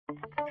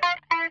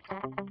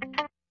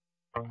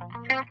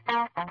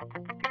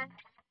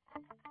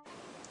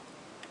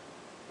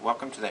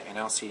Welcome to the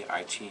NLC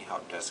IT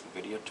Help Desk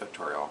video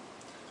tutorial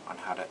on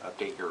how to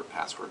update your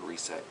password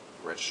reset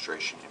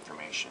registration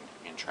information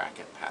in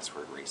Trackit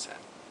Password Reset.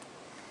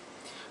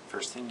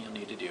 First thing you'll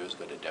need to do is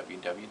go to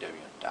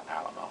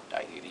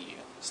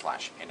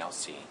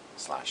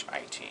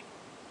www.alamo.edu/nlc/IT.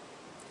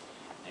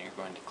 And you're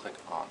going to click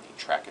on the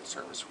Trackit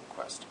Service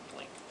Request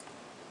link.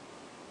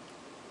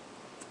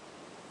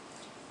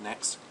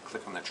 Next,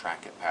 click on the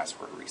Trackit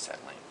Password Reset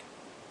link.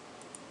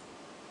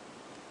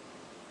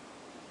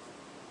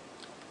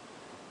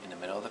 In the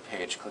middle of the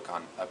page, click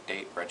on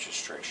Update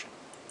Registration.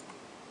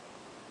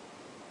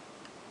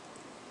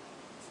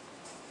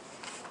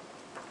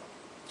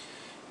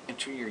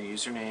 Enter your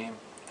username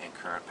and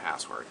current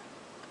password.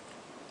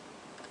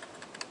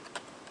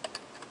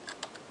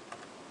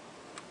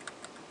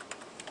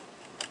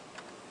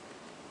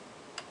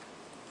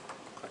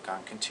 Click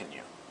on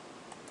Continue.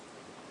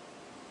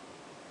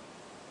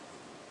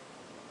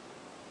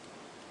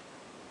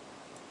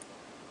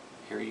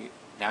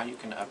 Now you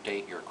can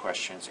update your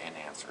questions and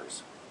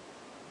answers.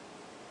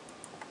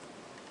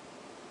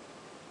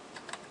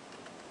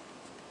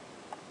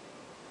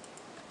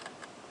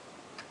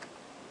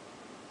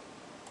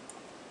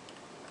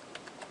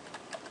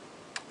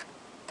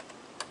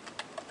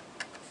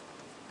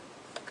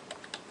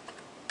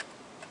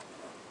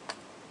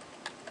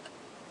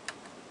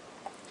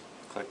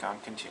 Click on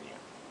Continue.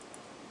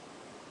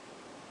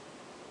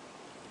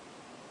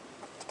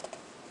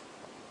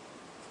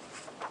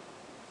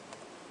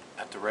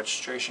 At the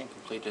Registration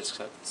Completed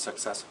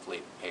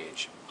Successfully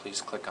page,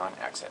 please click on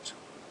Exit.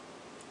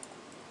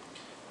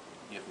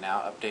 You have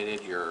now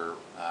updated your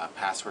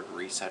password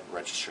reset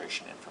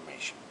registration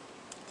information.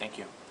 Thank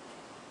you.